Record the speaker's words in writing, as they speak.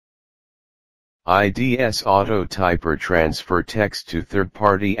IDS Auto Typer transfer text to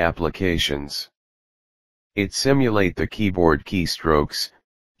third-party applications. It simulates the keyboard keystrokes,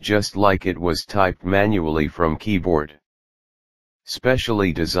 just like it was typed manually from keyboard.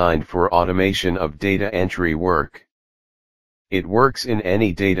 Specially designed for automation of data entry work. It works in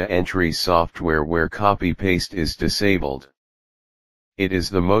any data entry software where copy-paste is disabled. It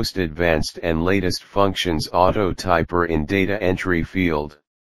is the most advanced and latest functions auto typer in data entry field.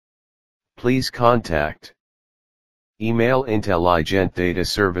 Please contact. Email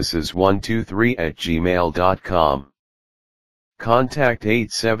intelligentdataservices123@gmail.com. Contact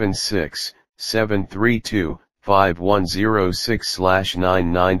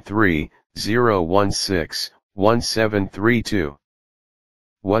 876-732-5106/993-016-1732.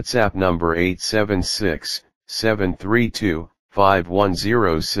 WhatsApp number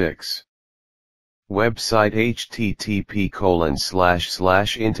 876-732-5106. Website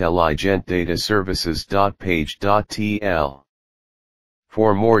http://intelligentdataservices.page.tl.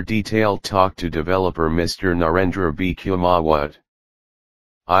 For more detailed talk to developer Mr. Narendra B. Kumawat.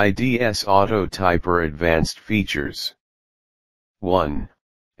 IDS Auto Typer Advanced Features. 1.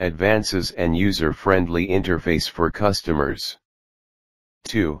 Advances and user-friendly interface for customers.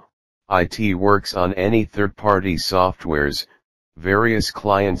 2. IT works on any third-party softwares, various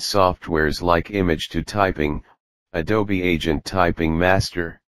client softwares like Image to Typing, Adobe Agent Typing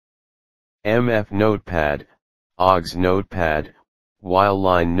Master, MF Notepad, OGS Notepad,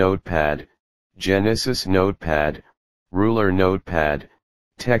 Wildline Notepad, Genesis Notepad, Ruler Notepad,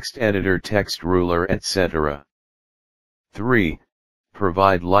 Text Editor Text Ruler etc. 3.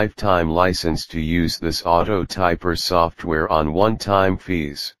 Provide lifetime license to use this auto typer software on one-time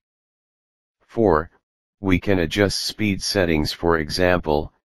fees. 4. We can adjust speed settings, for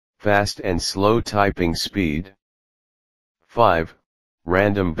example, fast and slow typing speed. 5.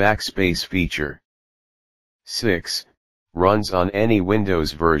 Random backspace feature. 6. Runs on any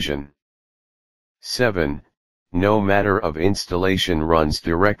Windows version. 7. No matter of installation, runs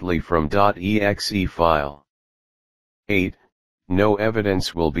directly from .exe file. 8. No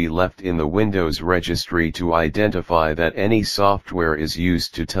evidence will be left in the Windows registry to identify that any software is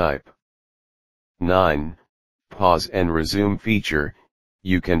used to type. 9. Pause and resume feature.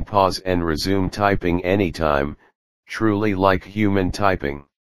 You can pause and resume typing anytime, truly like human typing.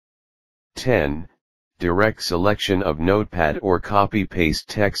 10. Direct selection of Notepad or copy-paste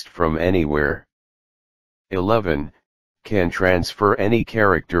text from anywhere. 11. Can transfer any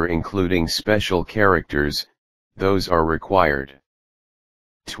character including special characters, those are required.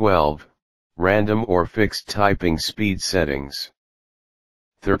 12. Random or fixed typing speed settings.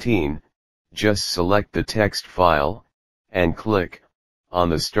 13. Just select the text file, and click on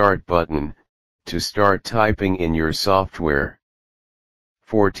the Start button, to start typing in your software.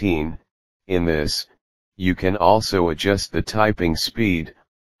 14. In this, you can also adjust the typing speed,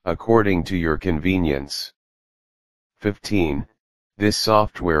 according to your convenience. 15. This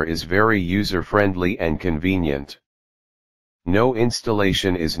software is very user-friendly and convenient. No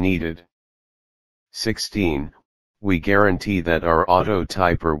installation is needed. 16. We guarantee that our auto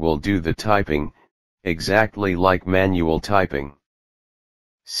typer will do the typing, exactly like manual typing.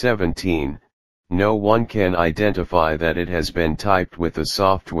 17. No one can identify that it has been typed with the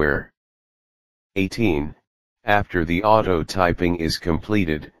software. 18. After the auto typing is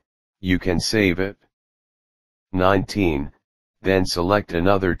completed, you can save it. 19. Then select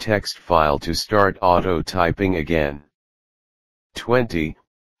another text file to start auto typing again. 20.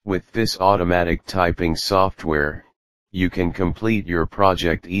 With this automatic typing software, you can complete your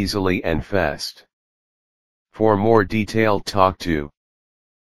project easily and fast. For more detailed talk to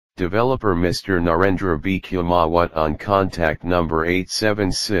developer Mr. Narendra B. Kumawat on contact number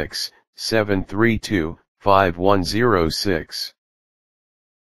 876-732-5106.